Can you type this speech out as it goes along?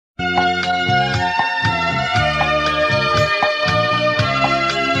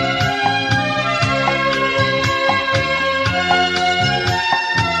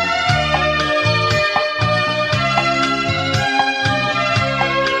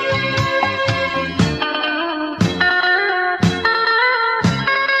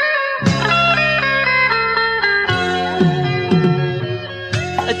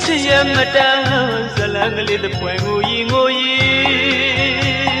Matan Zalangli the Puengo Yingoyi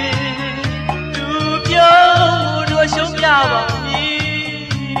to Pio to Shopyawa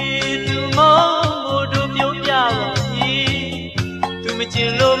to Mo to Piopiawa to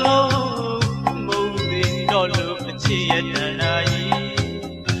Michilo Mo Dolo Chia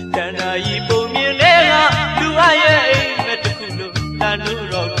Danai Pominera do I Metaculo Lanu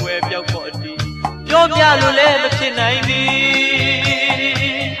where your body your Pialule the Pinai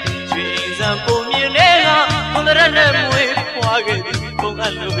Kung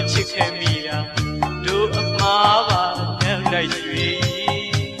ano ba chikemira do amawa nang dai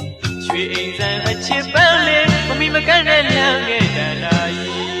shui ain't san a chip bale kumi makan lang ngai danai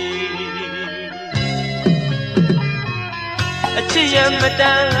a chiyam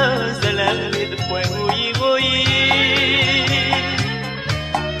matan zalang li the poing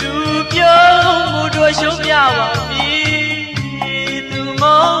tu pyo mu do shou pya wa pi tu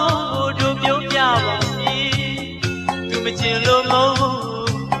mo do pyo pya wa Machilo mo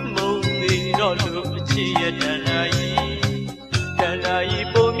di do lu chi ya danai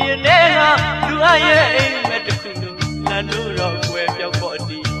po mi ne ha lu a ye ai met ku lu la lu ro kwe pyauk pho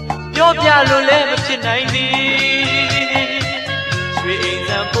di pyo pya lo le ma phit nai ni shui ain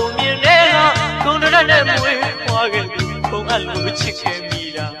san po mi ne ha kong da ne mwe phwa ke lu kong a lu chit ke mi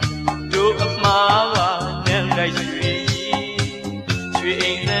da do a ma wa nan dai shui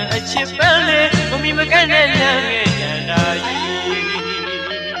ain san a chit pan le mi ma kan ne lang nge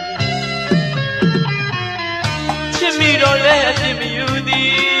Chimmy Role, Jimmy Udi,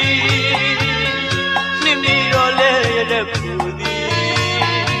 Nimmy Role, Yadapudi,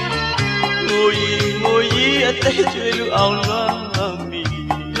 Moyi, a tail on me.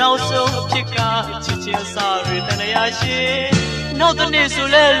 Now so Pika, Chichi, sorry, than I ash. Now the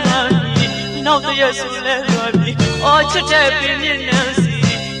Nisule, now the Yasule, or Chitapi, Nancy,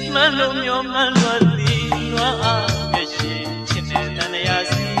 Manum, your man was the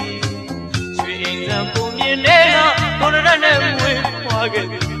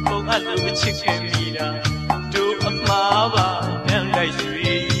Kung ano ba chikemira do amawa nang dai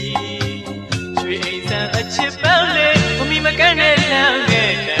shui ain't san a chip bale kumi makan lang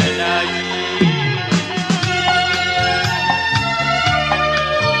ngai danai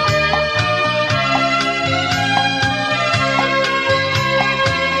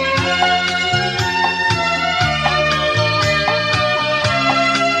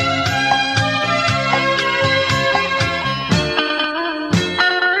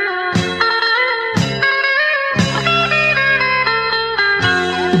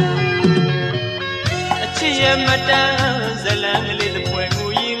Matan Zalang li the Puengo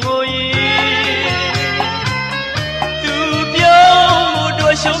Yingoyi to Pio Modo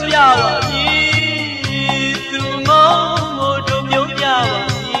Shopyawa to Mo to Piopiawa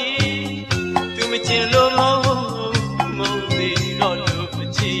to Michilo Mo di Rolo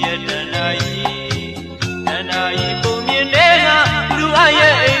Chia Danai Pominera Lu Aye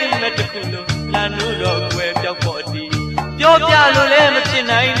Metaculo Lanu Dog where your body your piano le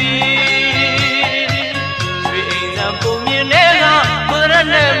machinai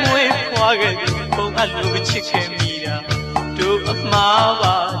Kung ano ba chikemira do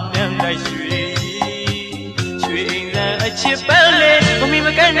amawa nang dai shui ain't san a chip bale kumi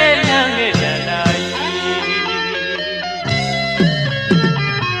makan lang ngai danai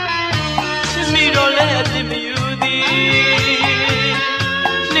Chimmy Role Jimmy Udi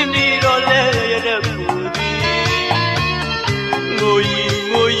Nimmy Role Yadapudi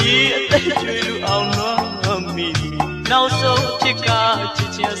Moyi a tail on me Now so Pika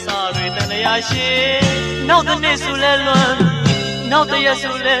Chichi sorry than I ash Now the Nisule now the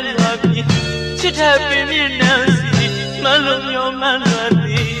Yasule Chit happy me Nancy Malum your man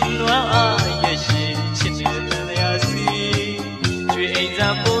Noa Yashi Chichi than I ash Shui ain't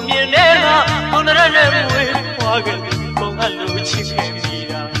san po mi ne ha kong da ne mwe phwa ke kong a lu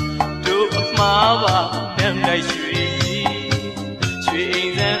chikemira do amawa nang dai shui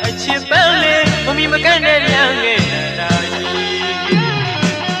ain't san a chip bale kumi makan lang ngai danai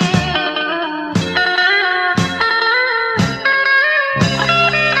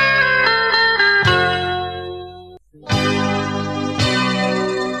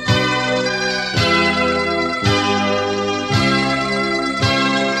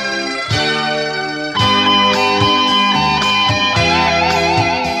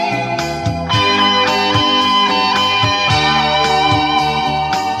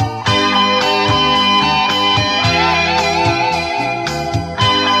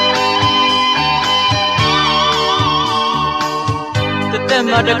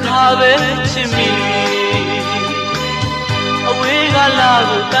the Khave Chimmy away လာ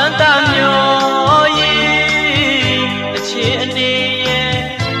ကိုတန်တမျောရင်အချစ်အနေရဲ့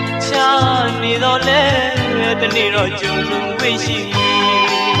ချာနေတော့လဲတနေ့တော့ကြုံဆုံဝိရှိမည်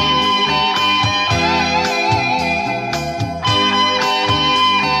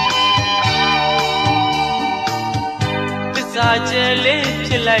သစ္စာကျဲလေး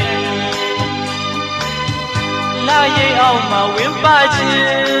ဖြစ်လိုက်လာရိပ်အောင်မှာဝင်ပါခြ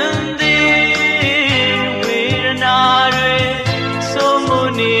င်းသည်ဝေဒနာတွေဆိုးမှု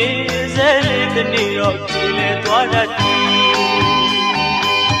နေစဲလေးတနေ့တော့ပြေလဲသွားတတ်သည်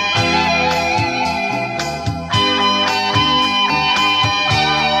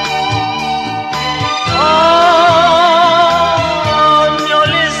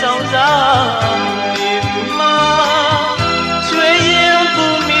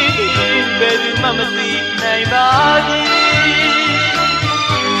မသိနိုင်ပါပြီ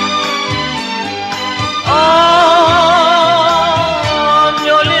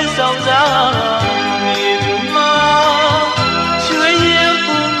မျောလင်းဆောင်စားနေသူမှာချွေရင်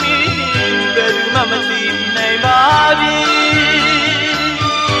ပူမိဘယ်သူမှမသိနိုင်ပါပြီ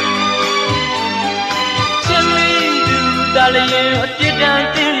ချစ်မိသူတလည်းရင်အပြစ်ဒဏ်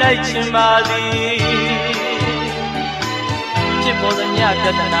တင်လိုက်ခြင်းပါသည်ဖြစ်ပေါ်သမျှပြ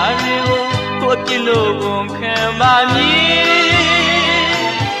ဿနာတွေကိုကိုပြလို့ဝန်ခံပါမည်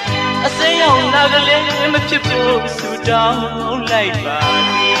အစိမ်းရောင်နာကလေးမဖြစ်ဖို့ဆူတောင်းလိုက်ပါ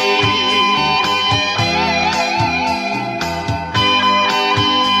သည်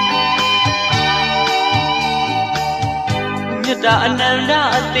မေတ္တာအနန္တ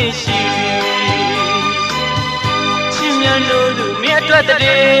အသိရှိချင်းမြတ်လို့သူမြတ်အတွက်တ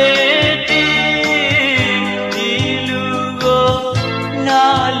ည်းဒီလူကို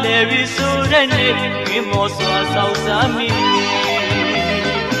နားလည်ပြီးဆိုတဲ့နေ့ငင်းမောစွာဆောက်စားမိ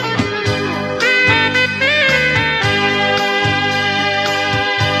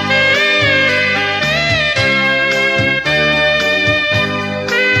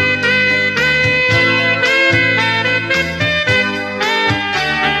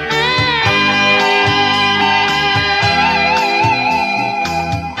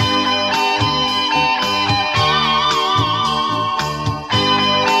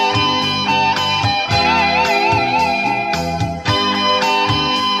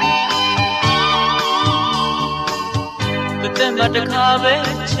တခါပဲ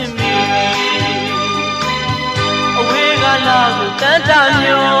ချစ်မိအဝေးကလာကိုတန်တ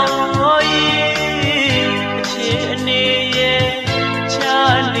မျောရင်အချစ်အနေရဲ့ချာ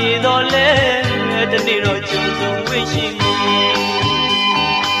နေတော့လဲတနေ့တော့ကြုံဆုံဝိရှိမည်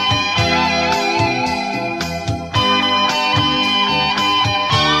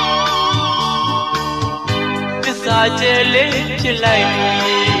သစ္စာကျဲလေးဖြစ်လိုက်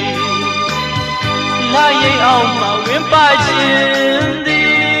လာရိပ်အောင်မှာဝင်ပါခြင်းသ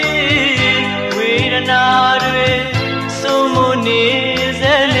ည်ဝေဒနာတွေစိုးမှုနေ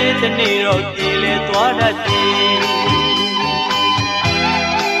စဲလေးတနေ့တော့ပြေလဲသွားတတ်သည်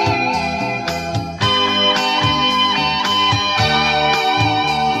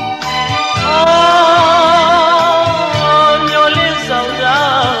မျောလင်းဆောင်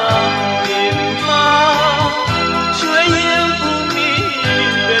စားနေမှာချွေရင်ပူမိ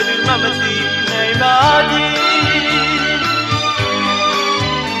ဘယ်သူမှမသိနိုင်ပါပြီ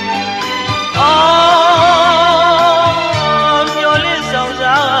မျောလင်းဆောင်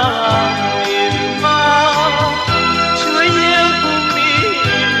စားနေသူမှာချွေရင်ပူမိ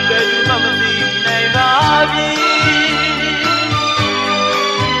ဘယ်သူမှမသိနိုင်ပါပြီ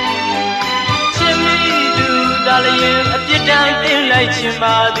ချစ်မိသူဒါလည်းရင်အပြစ်ဒဏ်တင်လိုက်ခြင်း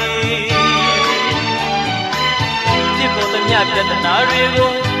ပါသည်ဖြစ်ပေါ်သမျှပြဿနာတွေ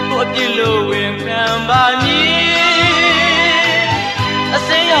ကိုကိုပြလို့ဝင်ခံပါမည်အ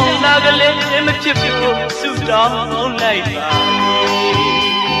စိမ်းရောင်နာကလေးမဖြစ်ဖို့ဆူတောင်းလိုက်ပါ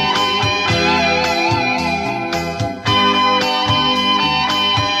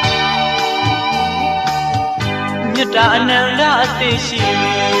မေတ္တာအနန္တအသိရှိ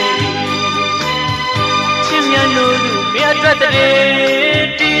ချင်းမြတ်လို့သူမြတ်အတွက်တ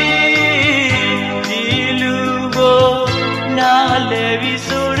ည်းဒီလူကိုနားလည်ပြီး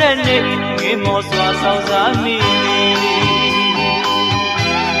ဆိုတဲ့နေ့ငင်းမောစွာဆောက်စားမိ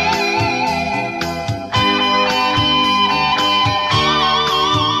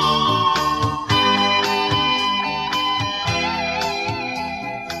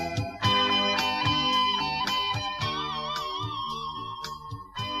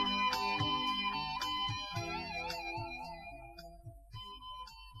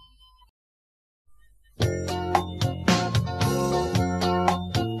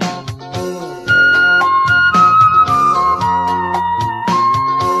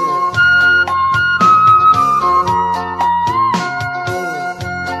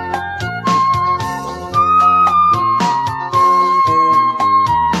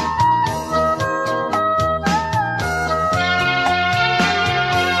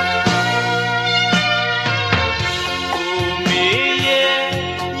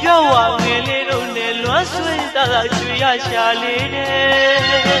သာကျွေရရှာလေး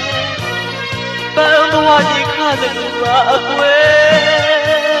တဲ့ပန်းဘဝကြီးခါသလိုပါအကွ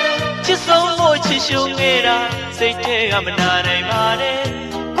ယ်ချစ်ဆုံးဖို့ချစ်ရှုံနေတာစိတ်ထဲကမနာနိုင်ပါနဲ့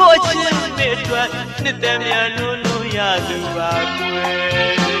ကိုချစ်တဲ့အတွက်နှစ်သက်မြန်လို့ရသူပါကွ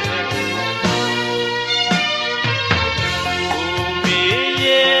ယ်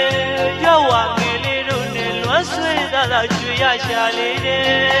ရောက်ဝငယ်လေးတို့နဲ့လွမ်းဆွေးသာကျွေရရှာလေး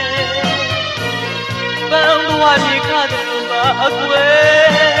တဲ့ပန်းဘဝမြေခါတယ်လို့ပါအကွ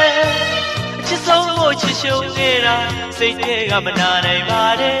ယ်ချစ်ဆုံးဖို့ချစ်ရှုံနေတာစိတ်ထဲကမနာနိုင်ပါ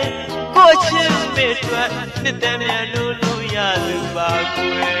နဲ့ကိုချစ်မဲ့အတွက်နှစ်သက်မြန်လို့ရသူပါကွ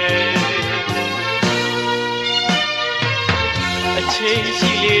ယ်အချိန်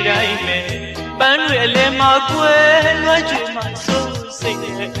ရှိလေတိုင်းပဲပန်းတွေအလဲမှာကွယ်လွှမ်းကျွေမှာစိုးစိတ်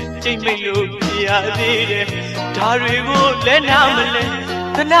နဲ့ချိန်မိတ်လို့ပြရသေးတယ်ဒါတွေကိုလဲနာမလဲ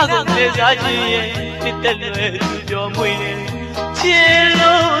ခဏကိုလဲစားခြင်းရဲ့နှစ်သက်လွယ်သူကြော်မွေတယ်ချစ်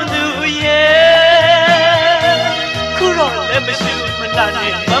လို့သူရဲ့ခုတော့လည်းမရှိဘူးမလာ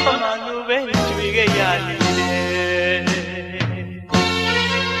နဲ့မမလို့ပဲတွေ့ခဲ့ရနေတ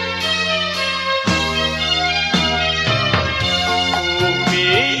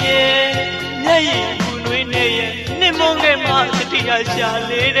မုန်းငယ်မှာတတိယရှာ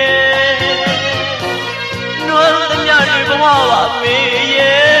လေးတဲ့နွမ်းသမျှတွေဘဝပါမေ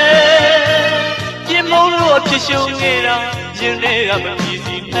ရဲ့ပြင်းမုန်းလို့အဖြစ်ရှုံးနေတာရင်ထဲကမပြေ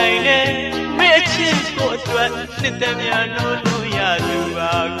စီနိုင်နဲ့မေ့ချစ်ဖို့အတွက်နှစ်သက်များလို့ရသူ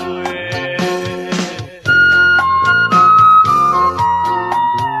ပါကွယ်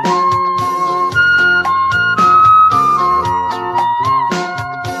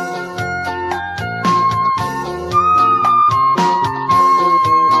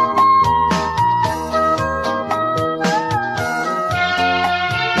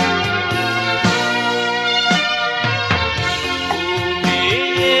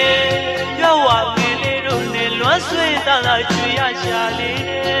ဆွေးသာကျွေရရှာလေး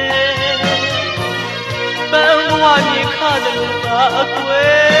ပန်းဘဝမြေခါတယ်လို့ပါအကွ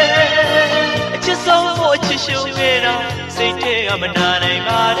ယ်အချစ်ဆုံးဖို့ချစ်ရှုံနေတာစိတ်ထဲကမနာနိုင်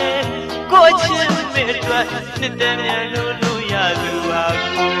ပါနဲ့ကိုချစ်မဲ့အတွက်နှစ်သက်မြန်လို့ရသူပါ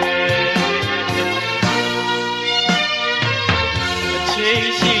ကွယ်အချိန်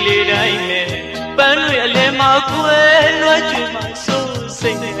ရှိလေတိုင်းပဲပန်းတွေအလဲမှာကွယ်လွှမ်းကျွေမှာစိုး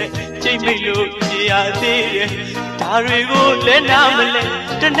စိတ်နဲ့ချိန်မိတ်လို့ပြရသေးတယ်ဒါတွေကိုလဲနာမလဲ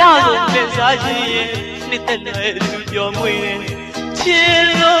တနာကိုလက်စားခြင်းရဲ့နှစ်သက်လွယ်သူပြောမွေတယ်ချစ်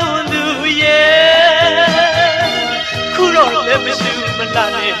လို့သူရဲ့ခုတော့လည်းမရှိဘူးမလာ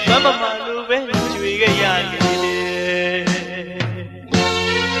နဲ့မမလို့ပဲကျွေခဲ့ရနေတယ်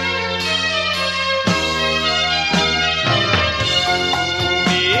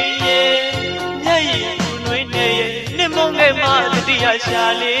မုန်းငယ်မှာတတိယရှာ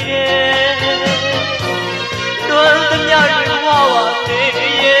လေးတွန်းသမျှတွေဘဝပါသေး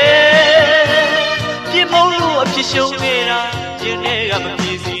ရဲ့ပြင်းမုန်းလို့အဖြစ်ရှုံးနေတာရင်ထဲကမ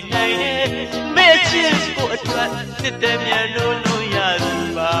ပြေစီနိုင်နဲ့မဲ့ချစ်ဖို့အတွက်နှစ်သက်မြန်လို့ရသူ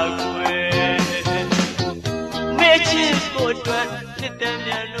ပါကွယ်မဲ့ချစ်ဖို့အတွက်နှစ်သက်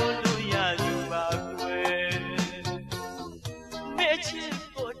မြန်လို့ရသူပါကွယ်မဲ့ချစ်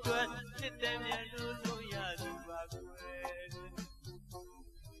ဖို့အတွက်နှစ်သက်မြန်လို့ရသူပါကွယ်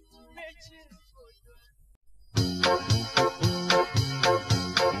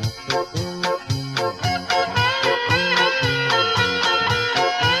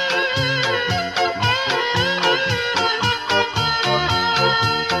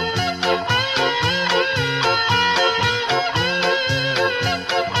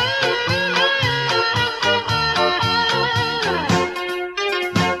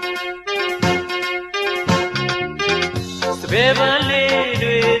ဘယ်ပန်းလေး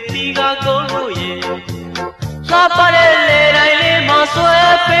တွေတီကကုန်းလို့ရဲ့လှပတဲ့လေတိုင်းလေးမဆွဲ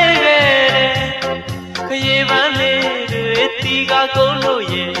ပေးခဲ့တယ်ခရီးပန်းလေးတွေတီကကုန်းလို့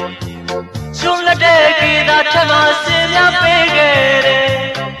ရဲ့ချုံလက်တဲ့ကေသာထပ်မစင်များပေးခဲ့တယ်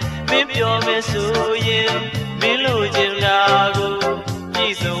မင်းပြောမယ်ဆိုရင်မင်းလိုချင်တာကိုပြ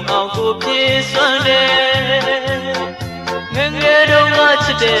ည့်စုံအောင်ကိုပြည့်စွမ်းတယ်ငယ်ငယ်တုန်းကချ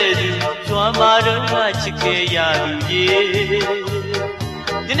စ်တဲ့သူကျွမ်းမာတုန်းကချစ်ခဲ့ရသူရဲ့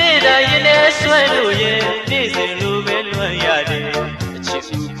ဒီနေ့တိုင်းရင်ထဲဆွဲလို့ရဲ့နေ့စဉ်လိုပဲလွမ်းရတယ်အချစ်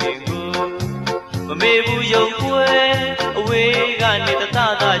ဦးခင်ကိုမမေ့ဘူးယုံကွယ်အဝေးကနေတ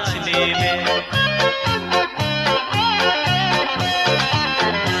သချစ်နေမယ်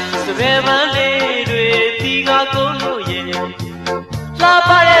စပယ်ပန်းလေးတွေတီကကုန်းလို့ရဲ့လှပ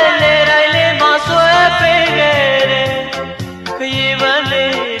တဲ့လေတိုင်းလေးမဆွဲပေးခဲ့တယ်ခရီးပန်း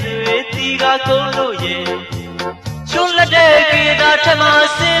လေးတွေတီကကုန်းလို့ရဲ့ ထမ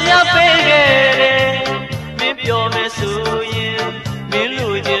စင်များပေးခဲ့တယ်မင်းပြောမယ်ဆိုရင်မင်းလူ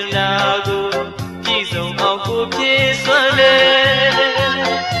ချင်တာကိုပြည့်စုံအောင်ကိုပြေစွမ်းလေ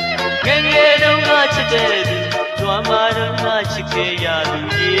ငယ်ငယ်တုန်းကချစ်တဲ့သူကြွားမာတုန်းကချစ်ခဲ့ရသူ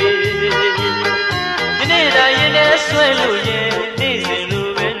ဒီနေ့တိုင်းရင်နဲ့ဆွဲလို့ရင်နေ့စဉ်လို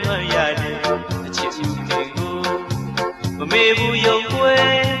ပဲလွှမ်းရတယ်အချစ်ဦးတွေကိုမမေ့ဘူးရုံကွယ်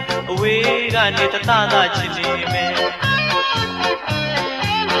အဝေးကနေတသချစ်နေမယ်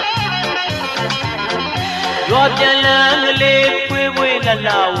ရွာပြန်လန်းကလေးဖွေးဖွေးလလ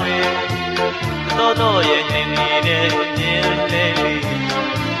ဝဲတော်ရဲ့နေနေတဲ့မြင်လေး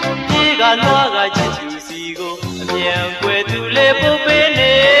ပြေကလွားကချစ်သူစီကိုအမြန်ကွယ်သူလေးပုတ်ပေး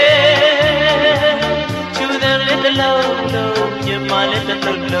နေချူတဲ့လေးတစ်လုံးလုံးညမလေးတစ်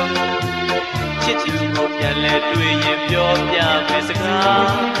လုံးလုံးချစ်သူကိုပြန်လဲတွေ့ရင်ပြောပြမယ်စ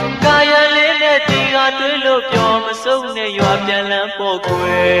ကားကာယလေးနဲ့တီကတွေ့လို့ပြောမဆုံးနဲ့ရွာပြန်လန်းပေါ်ကွ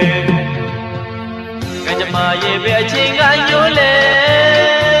ယ်ကကြမရဲ့ပဲအချိန်ကညိုးလေ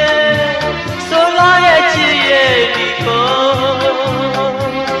ဆိုလာရဲ့ချစ်ရဲ့ဒီကို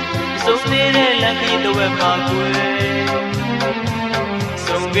ဆုံးနေတဲ့လက်ကြီးတော့မှာကွယ်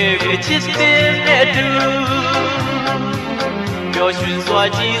ဆုံးခဲ့ပြီချစ်တဲ့တူပျော်ရွှင်စွာ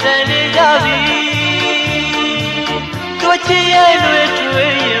ကြည်စံနေကြပြီတို့ချစ်ရဲ့တွေ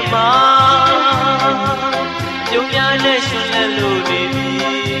တွေ့ရင်မှာပြုံးများနဲ့ရှင်လဲလို့နေပြီ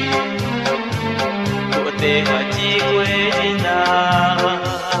တို့အသေးဟာကြည်ွယ်ခြင်းသာ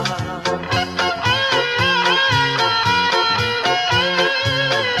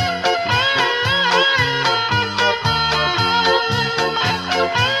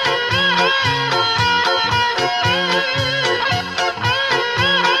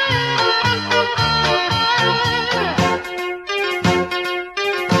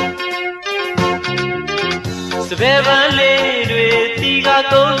ဘယ်ပန်းလေးတွေတီက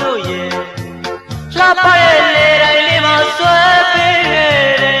ကုန်းလို့ရဲ့လှပရဲ့လေတိုင်းလေးမှာဆွဲပေးခဲ့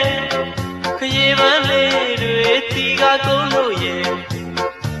တယ်ခရီးပန်းလေးတွေတီကကုန်းလို့ရဲ့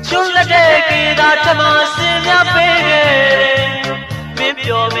ချွတ်လက်တဲ့ကေသာထမစင်များပေးခဲ့တယ်မင်း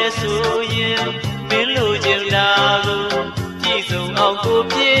ပြောမယ်ဆိုရင်မင်းလိုချင်တာကိုကြည့်စုံအောင်ကို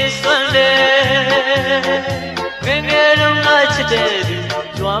ပြေစွမ်းတယ်ငယ်ငယ်တုန်းကချစ်တဲ့သူ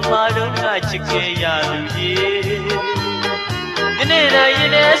ကြွားမာတုန်းကချစ်ခဲ့ရသူဒီနေ့တိုင်းရ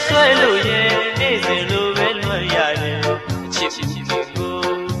င်နဲ့ဆွဲလို့ရင်နေ့စဉ်လိုပဲလွှမ်းရတယ်အချစ်ကို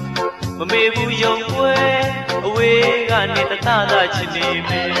မမေ့ဘူးယုံကွယ်အဝေးကနေတသချစ်နေမ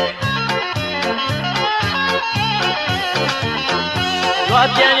ယ်ရွာ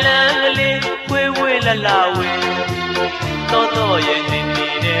ပြန်လန်းကလေးဝေးဝေးလလဝေးတော်ရဲ့နေနေ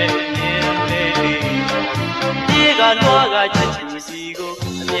တဲ့မြင်လေးပြေကလွားကချစ်သူစီကို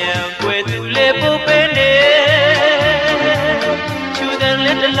အမြန်ကွယ်သူလေးပုတ်ပေးနေ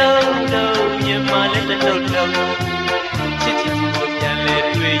လေးတစ်လုံးလုံးညမလေးတစ်လုံးလုံးချစ်သူကိုပြန်လဲ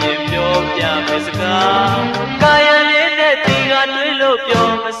တွေ့ရင်ပြောပြမယ်စကားကာယလေးနဲ့တီကတွေ့လို့ပြော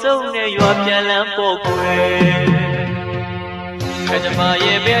မဆုံးနဲ့ရွာပြန်လန်းပေါ်ကွယ်ကကြမ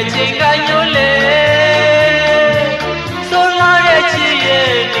ရဲ့ပဲအချိန်ကညိုးလေဆိုလာရဲ့ချစ်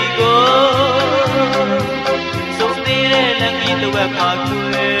ရဲ့ဒီကိုဆုံးနေတဲ့လက်ကြီးတော့ပါကွ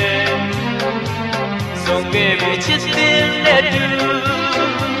ယ်ဆုံးခဲ့ပြီချစ်တဲ့တူ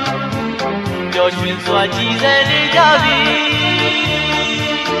ပျော်ရွှင်စွာကြည်စံနေကြပြီ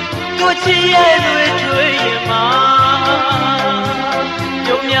တို့ချစ်ရဲ့တွေတွေ့ရင်မှာ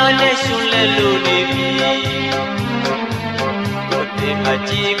ပြုံးများနဲ့ရှင်လဲလို့နေပြီတို့တင်အ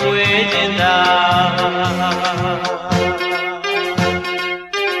ကြည်ခွေခြင်းသာ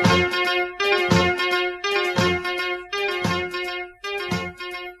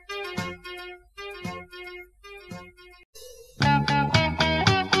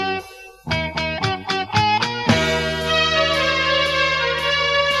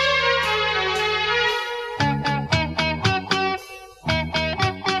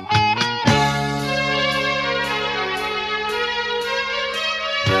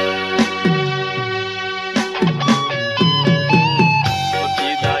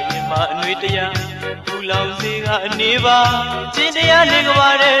နေပါချင်းတရားနေကြပါ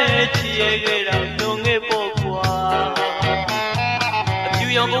တဲ့ချီရဲခဲ့တာလုံငယ်ပေါ့ကွာအပြူ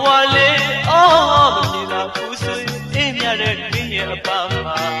ရောင်ဘဝလေးအော်မမြင်တာဘူးဆိုအေးမြတဲ့မင်းရဲ့အပ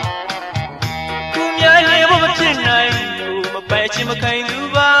မှာသူများနေဖို့မဖြစ်နိုင်ဘူးမပဲချင်းမခိုင်သူ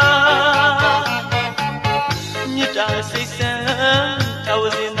ပါမြစ်တာစိတ်ဆန်းတော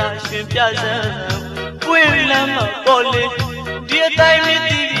င်းစင်သာရှင်ပြစမ်းပွင့်လမ်းမှာပေါ်လေဒီအတိုင်းမ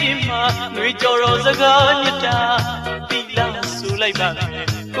သိပြီးမှငွေကြော်တော်စကားမြတ်တာတိလာဆိုလိုက်ပါမယ်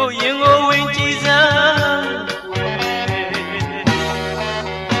ကိုရင်ကိုဝင်ကြည်စမ်း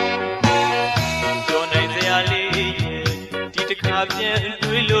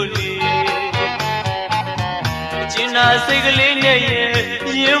စိတ်ကလေးနဲ့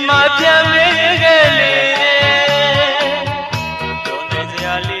ရင်မပြတ်မေးခဲ့လေတော်နေစ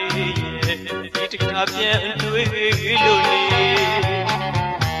ရာလေးရဲ့ဒီတခါပြန်တွေ့လို့လေ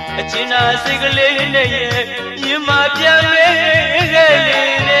အချင်းနာစိတ်ကလေးနဲ့ရင်မပြတ်မေးခဲ့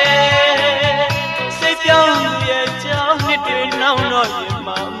လေစိတ်ပြောင်းရဲ့ကြောင်းနှစ်တွေနောက်တော့ရင်မ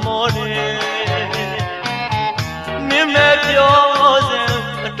မောတယ်မင်းမဲ့ပြောစံ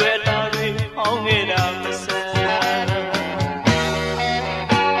အတွက်သားတွေအောင်းနေတာမဆန်း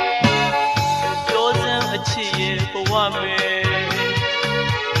ပြောစံအချစ်ရဲ့ဘဝမဲ့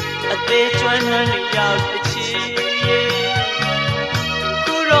အသေးကျွမ်းနှံ့နေရောက်အချစ်ရဲ့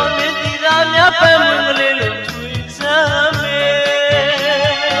ခုတော့မင်းဒီသားများပဲမွေးကလေးလို့တွေ့စမ်းမ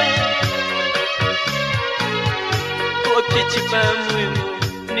ယ်ကိုအဖြစ်ချစ်ပန်းမွေးမှု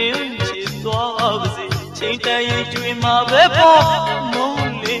နင်းချစ်သွားပါစေချိန်တန်ရင်ကျွေးမှာပဲပေါ့မု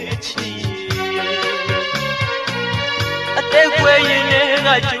န်းလေအချီအသက်ခွဲရင်လည်းက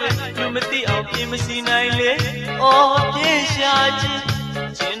ကျွေးလူမသိအောင်ပြင်မစီနိုင်လေအော်ပြေရှာခြင်း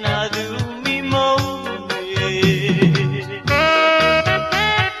ကျင်နာသူမိမုန်း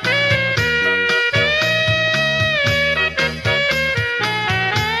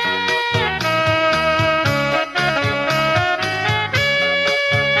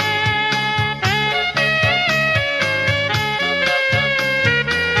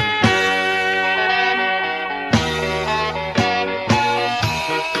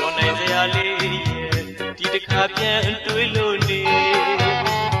ပြန်တွေ့လို့နေ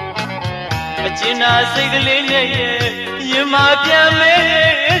အကျဉ်းသာစိတ်ကလေးနဲ့ရင်မပြန်မေး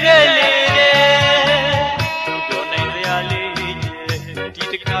ခဲ့လေပြောနိုင်စရာလေးဒီ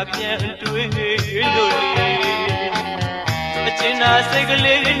တခါပြန်တွေ့လို့နေအကျဉ်းသာစိတ်က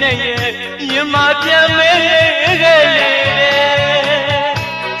လေးနဲ့ရင်မပြန်မေးခဲ့လေ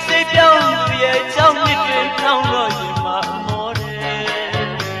စိတ်ပြောင်းရဲ့ကြောင်းနှစ်တွေထောင်းတော့ရင်မမောတယ်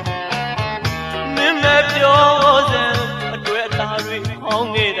မင်းမဲ့ပြောအတွက်သားတွေအောင်း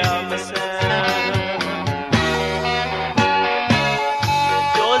နေတာမဆန်း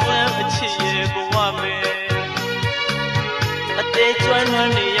ပြောစမ်းအချစ်ရဲ့ဘဝမဲ့အသေးကျွမ်း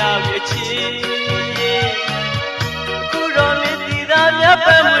နေရပြီအချစ်ခုတော့မင်းဒီသားများ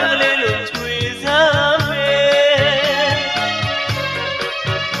ပဲမွေးကလေးလို့ချွေစမ်းမယ်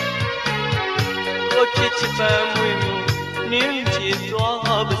ကိုချစ်ချစ်ပန်းမွေးမှုနင်းချစ်သွား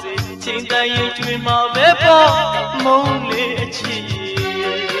ပါစေချိန်တန်ရင်ကျွေးမှာပဲပေါ့မုန်းလေအချီ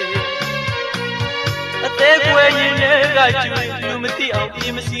အသေးခွဲရင်လည်းကကျွေးလူမသိအောင်ပြ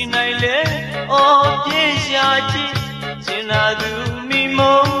င်မစီနိုင်လေအော်ပြေရှာခြင်းကျင်နာသူမိ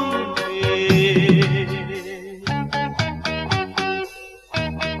မုန်း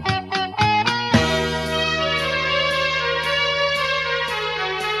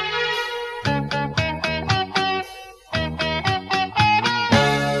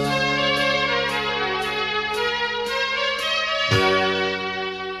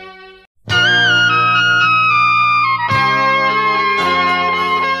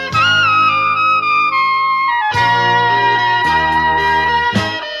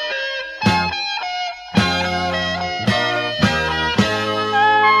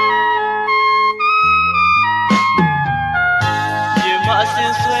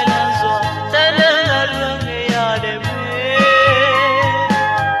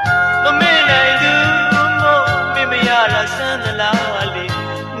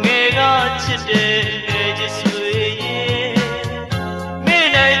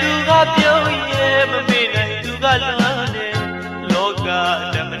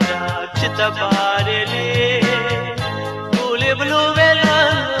ပါတယ်လေကိုလေးဘလို့ပဲ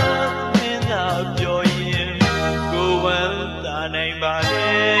လားမင်းသာပြောရင်ကိုဝမ်းသာနိုင်ပါလေ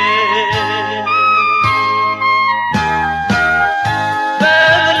ဘယ်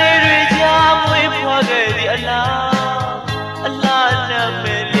ကလေးတွေကြားမွေးဖွားခဲ့သည်အလားနာမ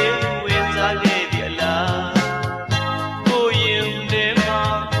ည်လေးဝင်စားခဲ့သည်အလားကိုရင်ထဲမှာ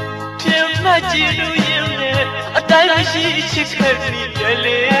ထင်မှတ်ကြည့်လို့ရင်နဲ့အတိုင်းမရှိချစ်ခဲ့ပြီ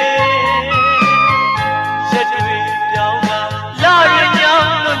လေ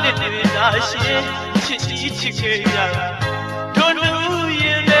ချစ်ခဲ့ရတို့လူရ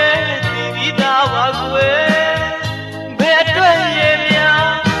င်နဲ့ဒီသားပါကွယ်ဘယ်အတွက်ရဲ့များ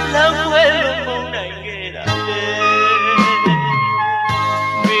လမ်းခွဲလို့မုန်းနိုင်ခဲ့တာလေ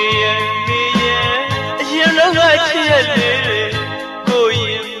မေရဲ့အရင်တော့ချစ်ရလေကိုရ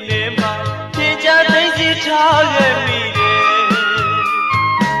င်နဲ့မှသင်ကြသိစီထားခဲ့မိတယ်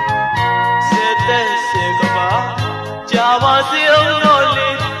စက်သက်စေကပါကြာပါစေအောင်တော့လေ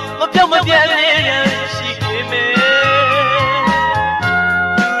မပြောင်းမပြတ်နေတဲ့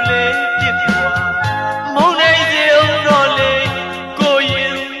မုန်းနေစေအောင်တော့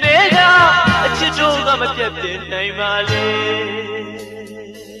မပြတ်ပြဲနိုင်ပါလေ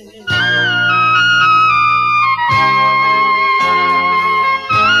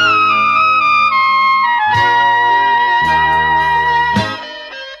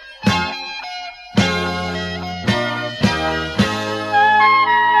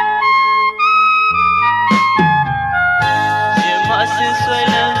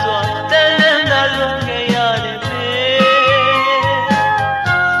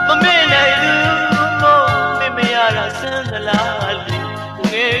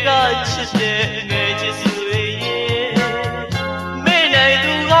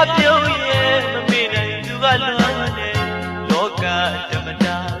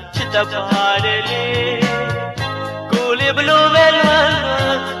တပါတယ်လေကိုလေးဘလို့ပဲလွမ်းလွ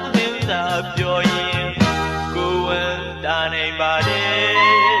မ်းသင်သာပြောရင်ကိုဝန်တာနိုင်ပါတယ်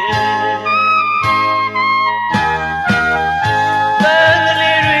ပန်းက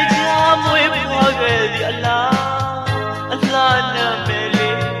လေးတွေကြားမွေးဖွားခဲ့သည်အလားနာမည်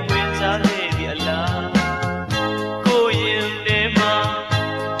လေးဝင်စားခဲ့သည်အလားကိုရင်ထဲမှာ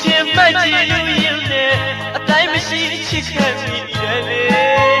ထင်မှတ်ကြည့်လို့ရင်နဲ့အတိုင်းမရှိချစ်ခဲ့မိတယ်လေ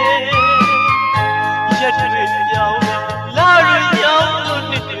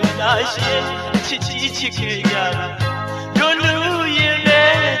ချစ်ချစ်ခဲ့ကြတို့လူရင်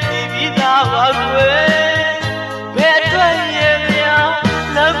နဲ့ဒီပြီးသားပါကွယ်ဘယ်အတွက်ရဲ့များ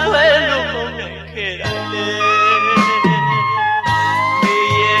လမ်းခွဲလို့မုန်းနိုင်ခဲ့တာလေ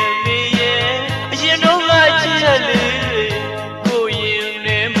မေရဲ့အရင်တော့ကချစ်ရလေကိုရင်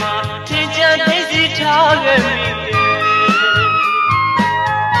ထဲမှာထင်ကြသိစီထားခဲ့မိတယ်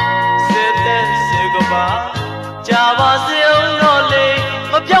စေတဲ့စေကပါကြပါစေအောင်တော့လေ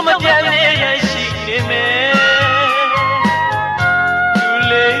မပြောင်းမပြတ်လေးရရှိနေမယ်သူ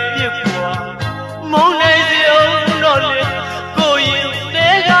လေးပြစ်ပွားမုန်းနိုင်စေအောင်တော့လေကိုရင်တဲ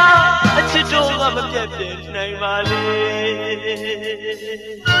ကအချစ်တို့ကမပြတ်ပြတ်နိုင်ပါလေ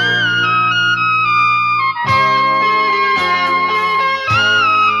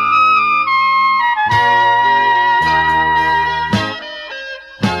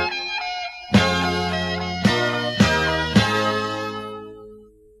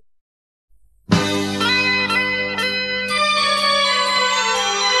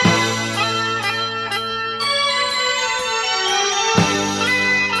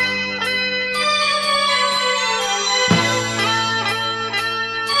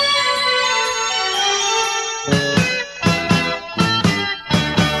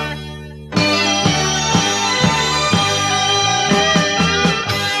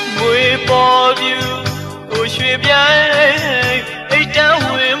ရွှေပြိုင်အိတ်တန်း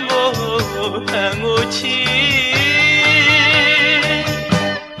ဝင်ဖို့ဟန်ကိုချီ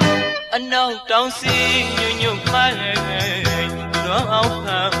အနောက်တောင်စီညွညွခိုင်းလွမ်းအောင်ဖ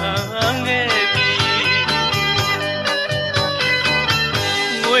န်ခဲ့ပြီ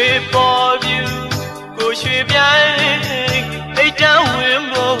ငွေပေါ်ပြူကိုရွှေပြိုင်အိတ်တန်းဝင်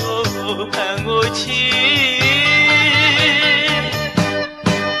ဖို့ဟန်ကိုချီ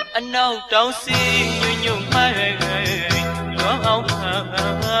အနောက်တောင်စီညွညွခိုင်းလွမ်းအောင်ဖ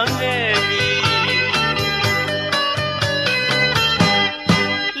န်ခဲ့ပြီ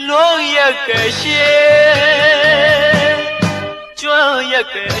လောရကရှေကျွမ်းရ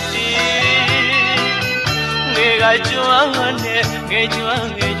ကတီငယ်ကကျွမ်းနဲ့ငယ်ကျွ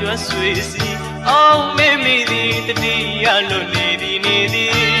မ်းဆွေစီအောင်မေမိသည်တတိယလို့နေသည်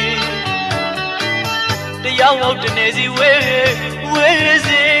တရားဝတ်တနေစီဝဲ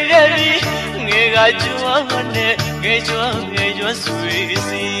စေခဲ့ပြီငယ်ကကျွမ်းနဲ့ငယ်ကျွမ်းဆွေ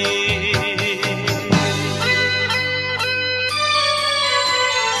စီ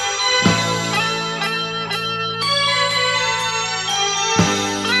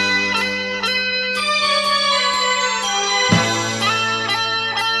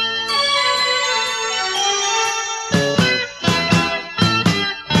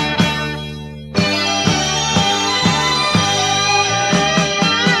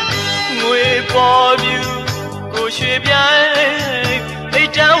ပေါ်ပြူကိုရွှေပြိုင်အိ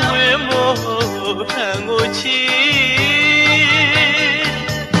တ်တန်းဝင်မို့ဟန်ကိုချီ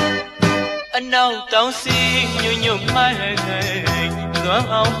အနောက်တောင်စီညွညွမိုင်းလွမ်း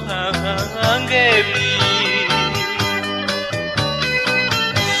အောင်ဖန်ခဲ့ပြီ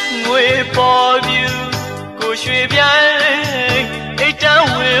ငွေပေါ်ပြူကိုရွှေပြိုင်အိတ်တန်း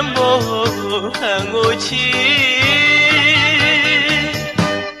ဝင်မို့ဟန်ကိုချီ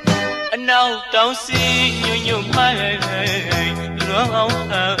နောက်တောင်စီညွညွမိုင်းလွမ်းအောင်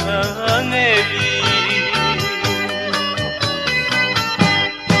ဟန်ခဲ့ပြီ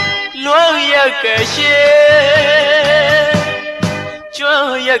လောရကရှေကျွ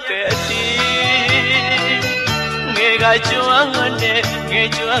မ်းရကတီ 내가 좋아하네 내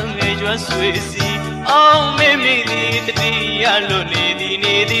좋아 스웨시 어 매미디 드디야로 네디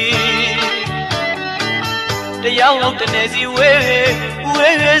대야옥 내지 왜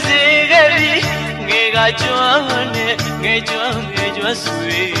세게비 내가 좋아하네 내 좋아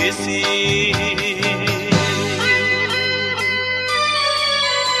스웨시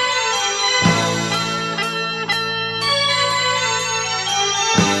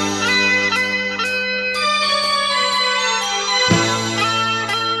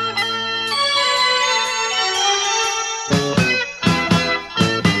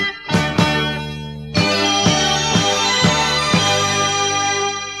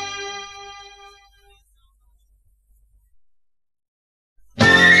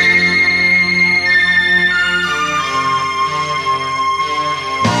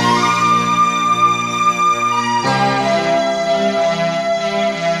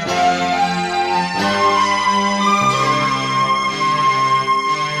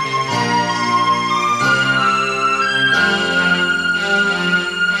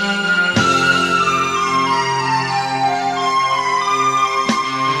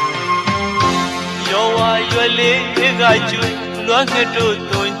Gaju luang do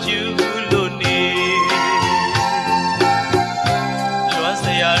tonju lone luang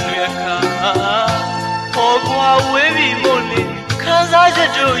saya luaka ho kwa we bi mole khansa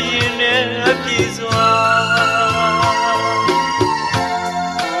jado yin ne apyi swa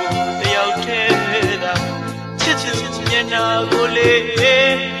tayauk the da chit chu myana ko le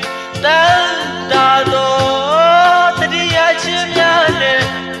tan da lo tariya chin mya ne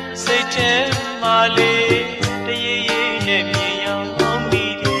sai the ma le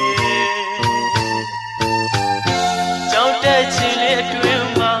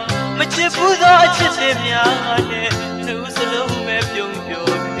不知道吃些面呢，都是路没标标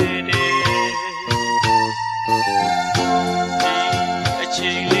的。你情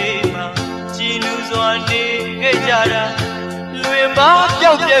里嘛，只能说你个家人，乱马标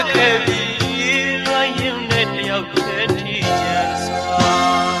标开比，乱用的要开提前说。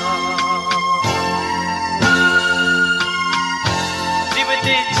你不得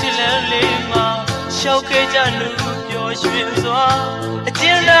起来里嘛，小个家人表现说。今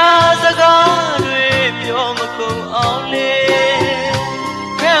那စကားတွေပြောမကုန်အောင်လေ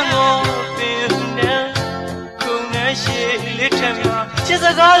ခံ我ပင်နဲ့ခုနဲ့ရှိလေးထက်မှာချစ်စ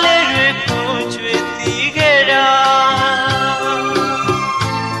ကားလေးတွေခုချွေတီးခဲ့တာ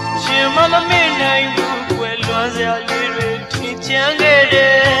ရှင်မမေ့နိုင်ဘူးကွယ်လွန်စရာလေးတွေထင်ချမ်းခဲ့တ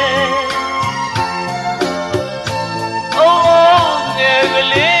ယ်အိုးငယ်က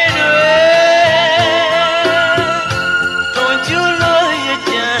လေး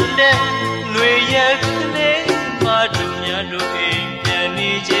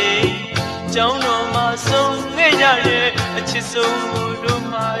ကျောင်းတော်မှာဆုံးခဲ့ကြတဲ့အချစ်ဆုံးတို့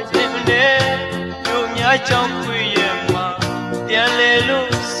မှာရင်နဲ့တို့များကြောင့်ခွေရမှာပြန်လဲ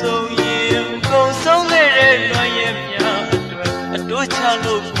လို့ဆုံးရင်ကုန်ဆုံးခဲ့တဲ့လွမ်းရဲ့များအတွက်အတိုးချ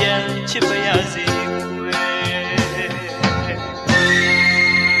လို့ပြန်ချစ်ပါရစေကွယ်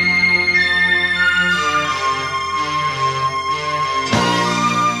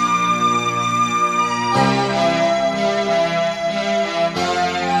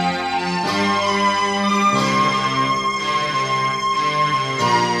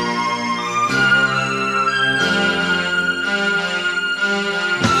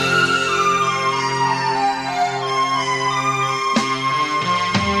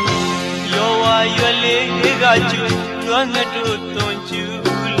Gaju luang do tonju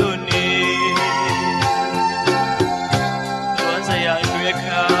lone luang saya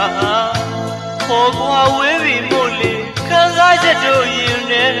luaka ho kwa we bi mole khansa jado yin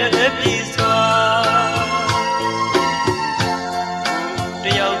ne pyi swa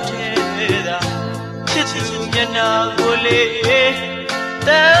tayauk the da chit chu myana ko le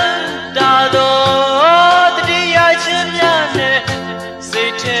tan da do tariya chin mya ne sai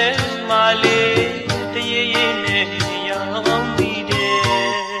the ma le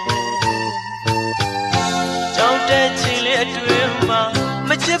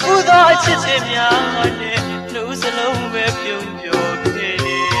မချစ်ဘူးသောအချစ်တွေများနဲ့နှုတ်စလုံးပဲပြုံးပြောခဲ့တ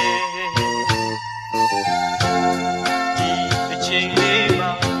ယ်ဒီအချိန်လေး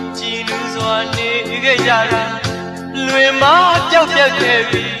မှာကြည်လူစွာနေခဲ့ကြတာလွင်မပြောက်ပြက်ခဲ့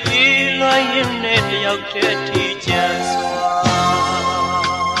ပြီးလွှမ်းရင်နဲ့တယောက်တည်းထိချမ်းစွာ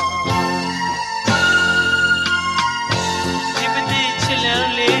ဒီပတိချစ်လ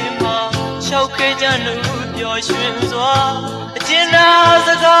န်းလေးမှာရှောက်ခဲ့ကြလို့ပျော်ရွှင်စွာကျင်နာစ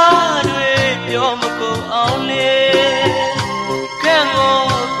ကားတွေပြောမကုန်အောင်လေခံကို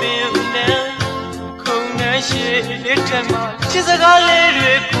ပင်နဲ့ခုန်နဲ့ရှိ little more. She's a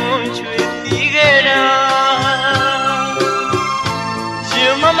gallery country, Tigera.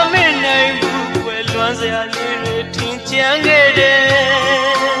 You, Mamma, me name, well, once I live in Tiangere.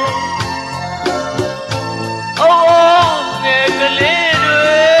 Oh,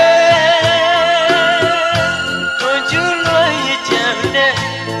 don't you know you jammed it?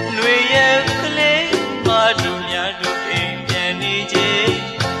 New Year, play, Madunya, looking, Jenny J.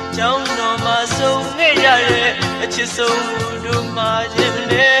 Don't know my soul, but you so do my gene.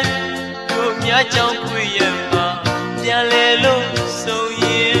 Do me a jump with you, Yalelo, so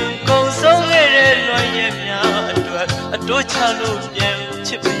you go so a dochalo, yam,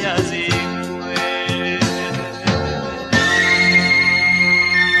 chipiazi.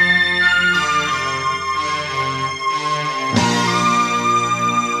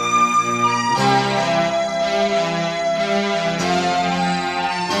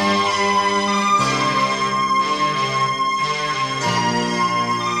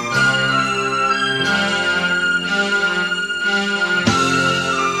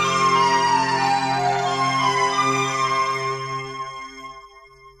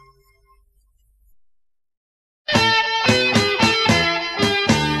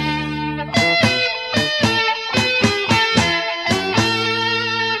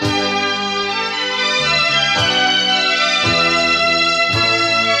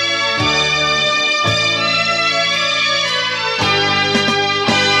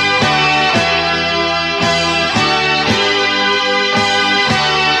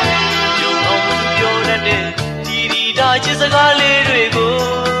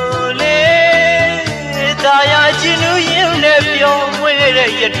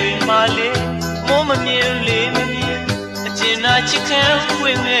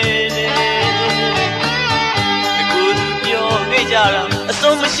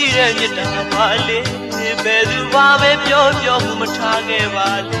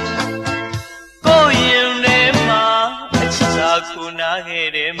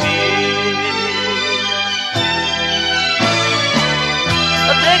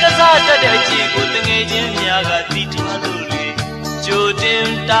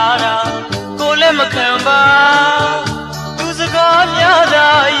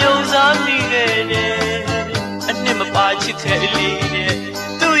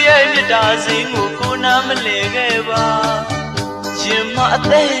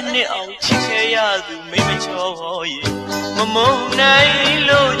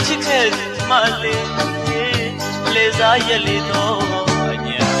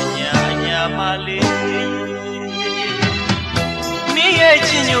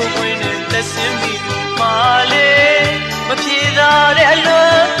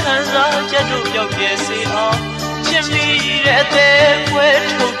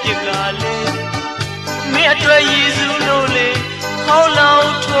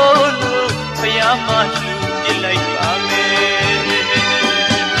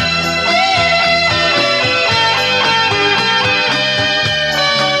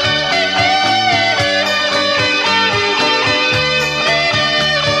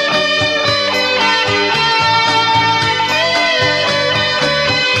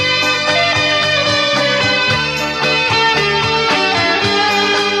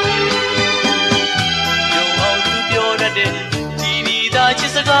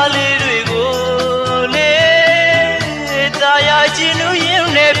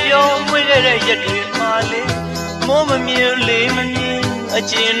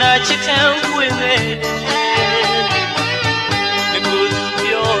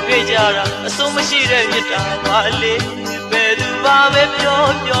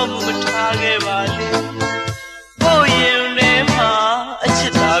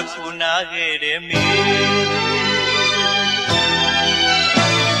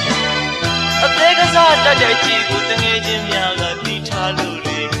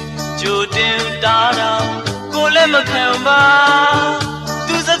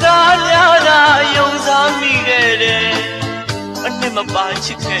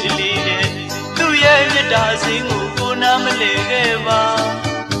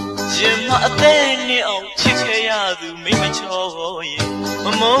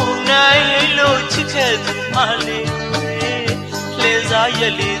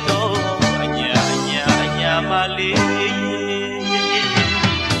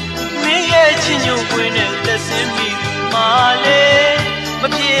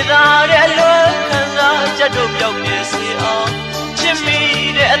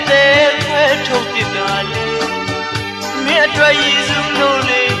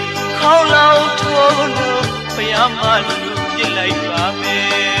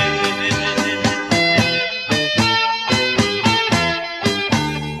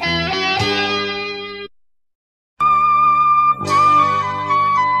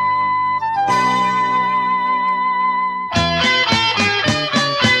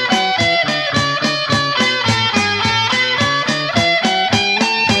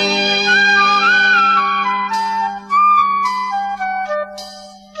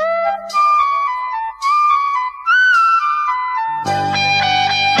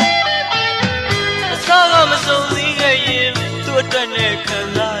 အတွက်နဲ့ခံ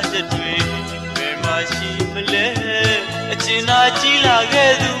စားချက်တွေဘယ်မှာရှိမလဲအကျဉ်းသာကြီးလာ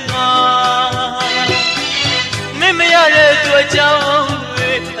ခဲ့သူမှာမင်းမရတဲ့သူအကြောင်း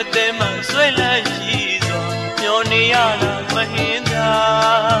တွေအသေးမှဆွဲလန်းရှိစွာမျောနေရတာမဟင်းသာ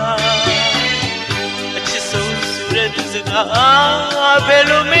အချစ်ဆုံးဆိုတဲ့သူစကားဘယ်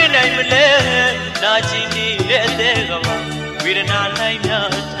လိုမေ့နိုင်မလဲနာကျင်နေတဲ့အသေးကမှဝေဒနာလိုက်များ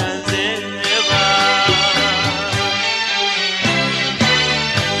ထန်စေပါ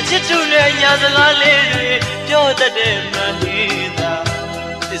အချစ်တူနဲ့ညာစကားလေးတွေပြောတတ်တဲ့မဟင်းသာ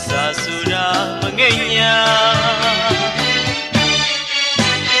သစ္စာဆိုတာမငဲ့ညာ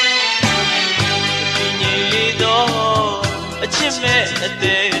ဒီငြိမ်လေးတော့အချစ်မဲ့အ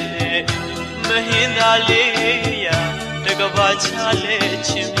သေးနဲ့မဟင်းသာလေးရာတကဘာချလဲ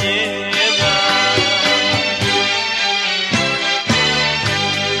ချင်မြဲပါ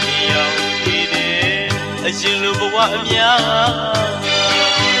ရောက်နေတဲ့အရင်လိုဘဝအများ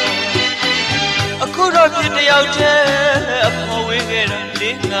အခုတော့ဖြစ်တယောက်တည်းအဖော်ဝေးခဲ့တာ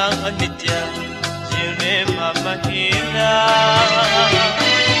လေးငါအနှစ်ကြာရင်ထဲမှာမဟင်းသာ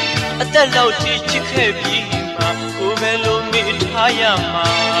အသက်လောက်ထိချစ်ခဲ့ပြီးမှကိုယ်ပဲလို့မေ့ထားရမှာ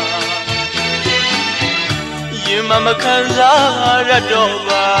ရင်မခံစားရတော့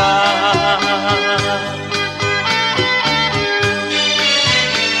ပါ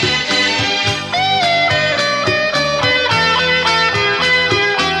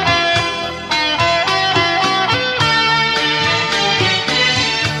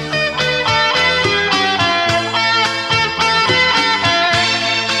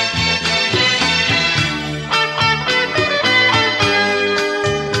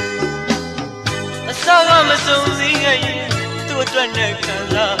မစုံစည်းခဲ့ရင်သူ့အတွက်နဲ့ခံ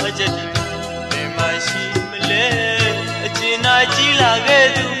စားချက်တွေဘယ်မှရှိမလဲအကျဉ်းသာကြီးလာခဲ့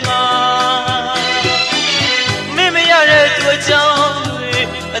သူမှာမင်းမရတဲ့သူအကြောင်းတွေ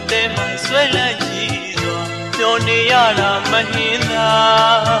အသေးမှဆွဲလန်းကြည့်စွာမျောနေရတာမဟင်းသာ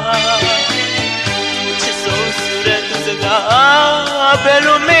ချစ်ဆုံးဆိုတဲ့သူစကားဘယ်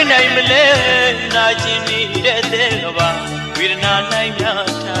လိုမေ့နိုင်မလဲနာကျင်နေတဲ့အသေးကပါဝေဒနာနိုင်များ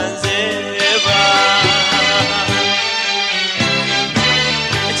ထန်စေပါ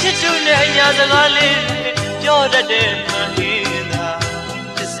ချစ်သူနဲ့ညာစကားလေးပြောတတ်တဲ့မဟင်းသာ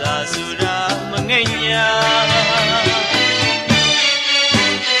သစ္စာဆိုတာမငဲ့ညာ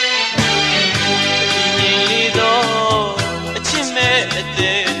ဒီငြိမ်လေးတော့အချစ်မဲ့အ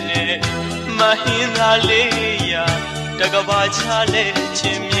သေးနဲ့မဟင်းသာလေးရာတကဘာချလဲချ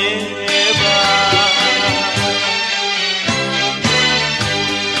င်မြဲပါ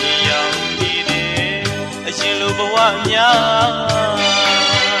ရောက်နေတဲ့အရင်လိုဘဝများ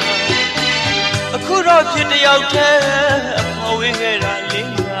အခုတော့ဖြစ်တယောက်တည်းအဖော်ဝေးခဲ့တာ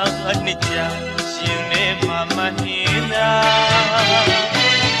လေးငါအနှစ်ကြာရှင်ထဲမှာမဟင်းသာ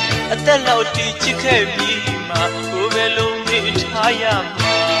အသက်လောက်ထိချစ်ခဲ့ပြီးမှကိုယ်ပဲလုံးမေ့ထားရ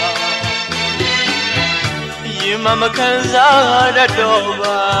မှာရင်မခံစားရတော့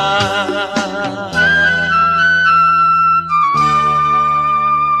ပါ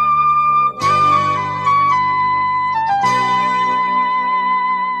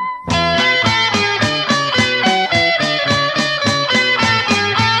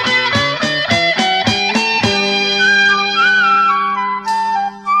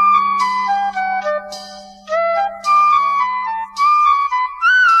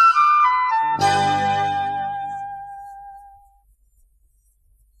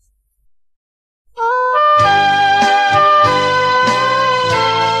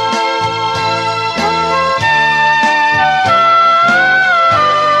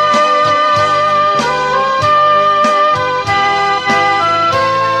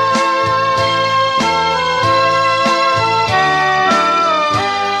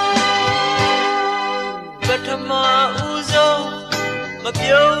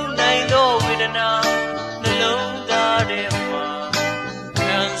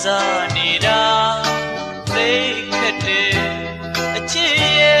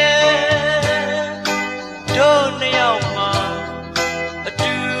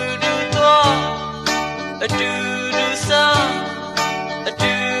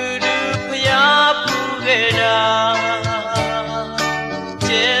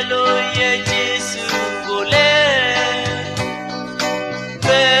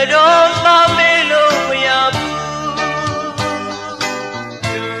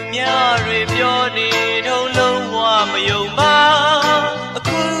တွေ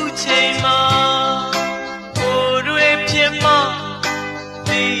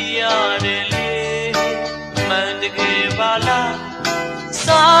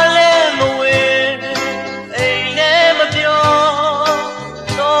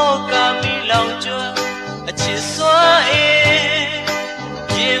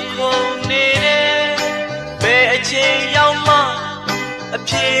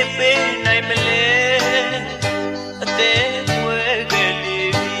ဖြစ်ပေးနိုင်မလဲအသေးဝဲက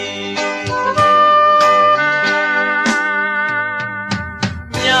လေး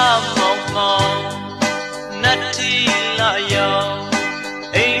မြမောင်မောင်နတ်တီလာရောင်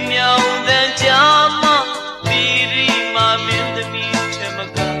အိမ်မြောင်တဲ့ကြာမသီရိမာမင်းသမီးထဲမ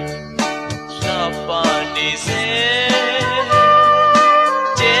ကလှပါနေစေ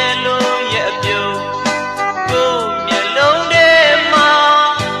ကျဲလို့ရဲ့အပြုံးကိုမျက်လုံးထဲမှာ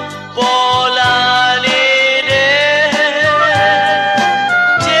ပေါ်လာနေတဲ့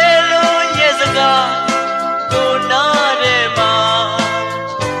ကျဲလို့ရဲ့စကားကိုနားထဲမှာ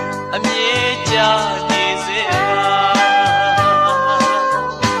အမြဲကြာနေစေ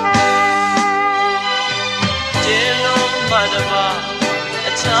ကျဲလို့မှတပါ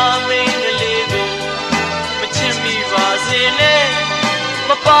အခြားမင်းကလေးကိုမချစ်မိပါစေနဲ့မ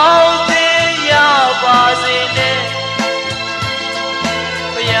ပေါင်းသေးရပါစေနဲ့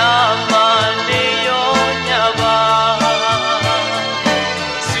ဘုရားမနေရောညပါ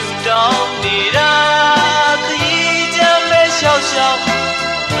ဆူတောင်းနေတာခရီးကြမ်းပဲရှောက်ရှောက်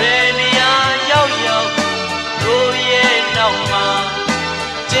ဘယ်နေရာရောက်ရောက်ကိုရဲ့နောက်မှာ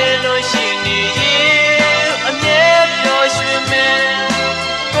ကျဲလို့ရှိနေရင်အမြဲပျော်ရွှင်မယ်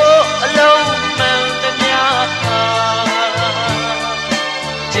ကိုအလုံးမှန်သမျှဟာ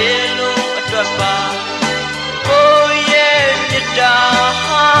ကျဲလို့အတွက်ပါကိုရဲ့မြတ်တာ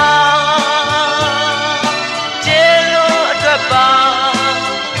ဟာကျဲလို့အတွက်ပါ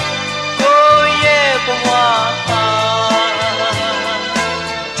ကိုရဲ့ဘဝဟာ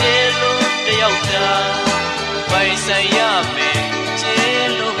ကျဲလို့တယောက်သာပိုင်ဆိုင်ရမယ်ကျဲ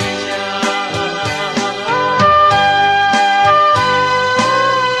လို့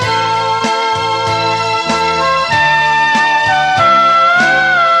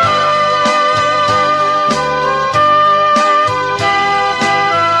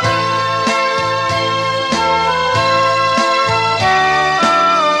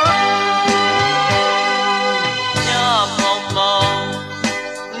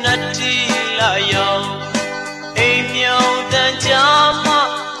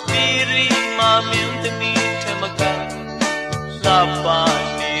ပါ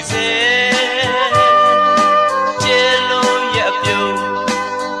နေစေကျဲလို့ရဲ့အပြုံး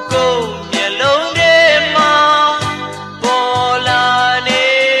ကိုမျက်လုံးထဲမှာပေါ်လာနေ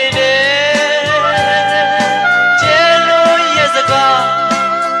တယ်ကျဲလို့ရဲ့စကား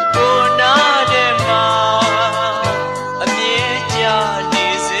ကိုနားထဲမှာအမြဲကြာနေ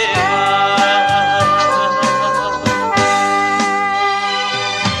စေပါ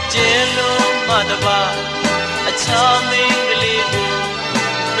ကျဲလို့မှတပါအခြားမင်းကလေးကို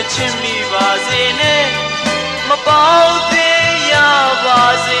မချစ်မိပါစေနဲ့မပေါင်းသေးရပါ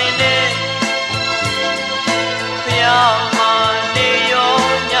စေနဲ့ဘုရားမနေရော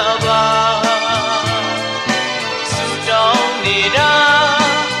ညပါဆူတောင်းနေတာ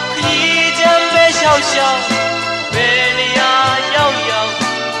ခရီးကြမ်းပဲရှောက်ရှောက်ဘယ်နေရာရောက်ရောက်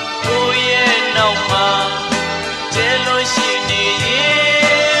ကိုရဲ့နောက်မှာကျဲလို့ရှိနေရ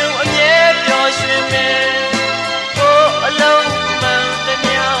င်အမြဲပျော်ရွှင်မယ်အလုံးမှန်သ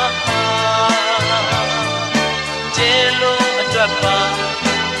မျှဟာကျဲလို့အတွက်ပါ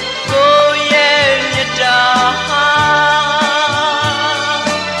ကိုရဲ့မြတ်တာဟာ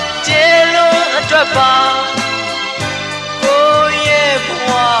ကျဲလို့အတွက်ပါကိုရဲ့ဘဝ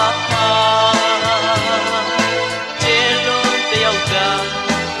ဟာကျဲလို့တယောက်သာ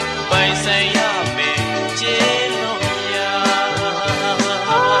ပိုင်ဆိုင်ရမယ်ကျဲလို့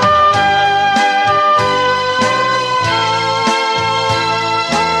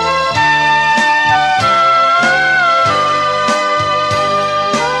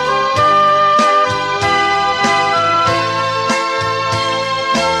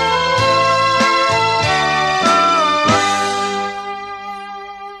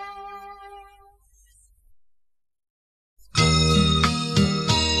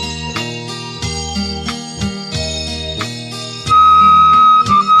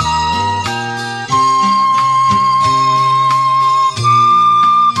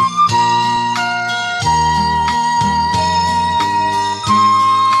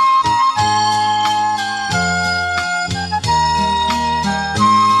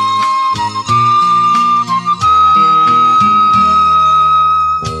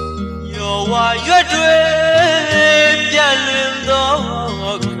ရရွက်တွေပြန့်လွင်သော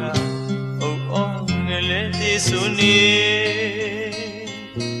အခါအုပ်အောင်ငလည်းသေးစွနေ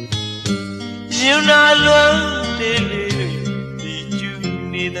ရင်နာလွန်တေးလေးတွေဒီကျူ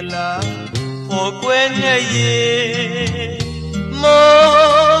နေသလားဖော်ကွယ်နဲ့ရေ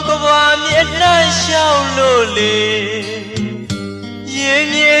မောကဘာမျက်နှာရှောက်လို့လေရင်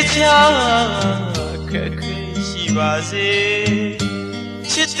cha khakhe shi ba se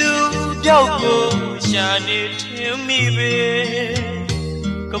chit tu pyauk ko sha ne thin mi be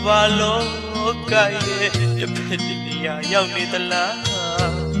kaba loka ye yaphat niya yauk ne tala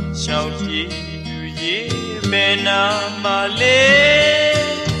shaung pi tu ye me na ma le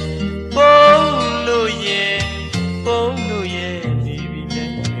bong lo ye ni bi le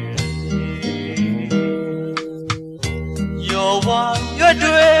yo wa yo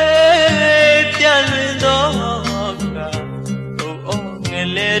dwe pian lwin do ka o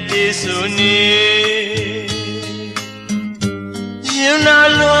ngele de su ni yin na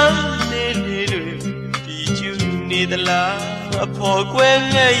lwan le le lu pi chu ni da la a pho kwe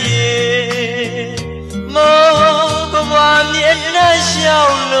nge ye mo ko wa mie na xiao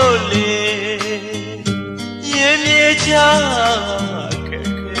lo le ye mie cha ke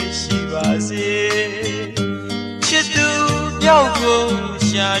shi ba se chit tu pyauk ko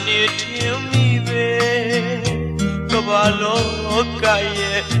sha ne thin mi be ka ba loka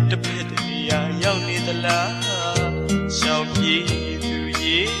ye taphat niya yauk ne da la shaung pi tu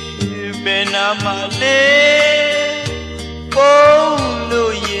ye be na ma le bong lo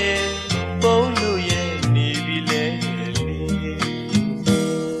ye ni bi le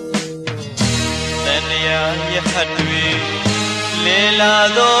tan ya ye hat twe le la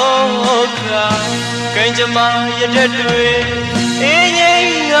do kha kain chama ye that twe yin yin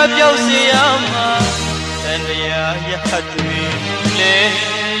nga pyauk se ya ma tan ya ye hat twe le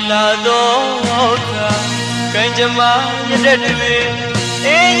la do kha kain chama ye that twe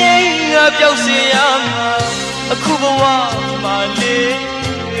yin yin nga pyauk se ya maအခုဘဝမှာ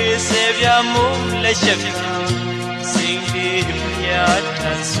လေးစေပြမို့လက်ချက်ပြစိတ်လေးဘုရားထ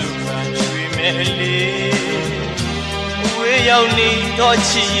န်စုကချွေမဲ့လေးဝေးရောက်နေတော့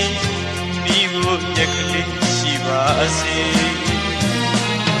ချီမိဖို့ရက်ကလေးရှိပါစေ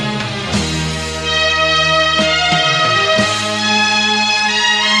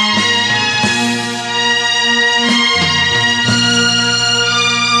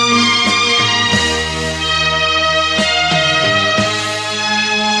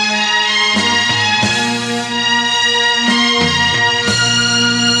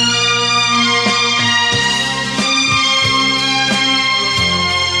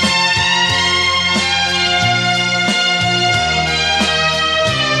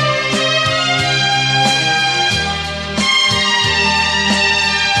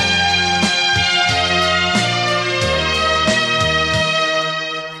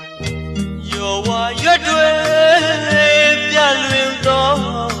ရွတ်တွေပြလွင်တော့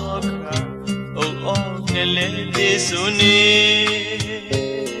ခါအိုအော်ငလဲလေးစုန်နေ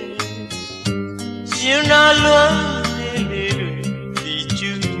ရှင်နာလွမ်းလေးလေးတွေဒီ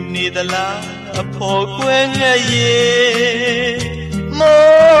ကျူနေသလားအဖို့ကွယ်ငဲ့ရေ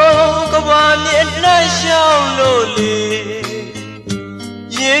မောကဘာမျက်နှာရှောင်းလို့လေ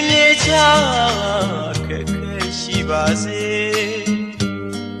ရင်မြေချခက်ခဲရှိပါစေ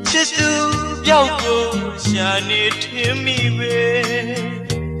ချစ်သူပျောက်ကိုရှာနေထင်မိပဲ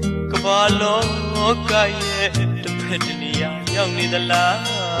ကဘာလောကရဲ့တစ်ဖက်တစ်နေရာရောက်နေသလား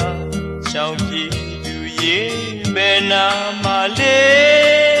ရှောင်ပြေသူရေဘယ်နာမှလေ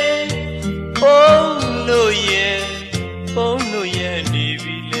ပုံလို့ရဲ့နေ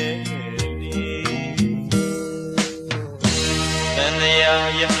ပြီလေတန်တရား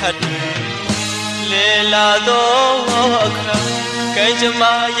ရဟတ်တွေလေလာတော့အခါကဲကြမ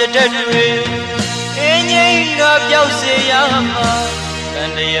ရတဲ့တွေအင်းငိမ့်ကပျောက်စေရမှာတ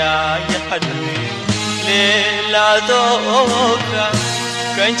န်တရားရဟတ်တွေလေလာတော့အခါ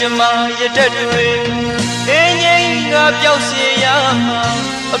ကဲကြမရတဲ့တွေအင်းငိမ့်ကပျောက်စေရမှာ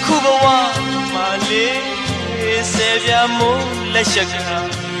အခုဘဝမှာလေးစေပြမို့လက်ချက်က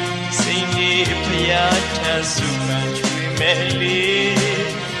စိတ်ကြီးဖျားထန်စုမှချွေမဲ့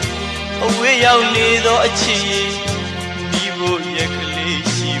လေးအဝေးရောက်နေသောအချစ်ဒီဖို့ရက်ကလေး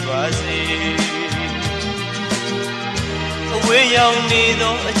ရှိပါစေအဝေးရောက်နေ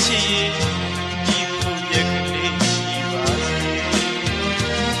သောအချစ်ဒီဖို့ရက်ကလေးရှိပါစေ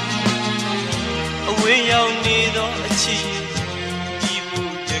အဝေးရောက်နေသောအချစ်ဒီ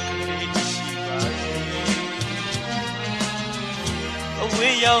ဖို့ရက်ကလေးရှိပါစေအ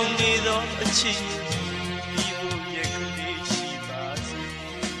ဝေးရောက်နေသောအချစ်ဒီဖို့ရက်ကလေးရှိပါစေ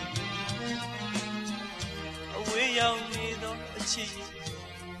အဝေးရောက်နေသောအချစ်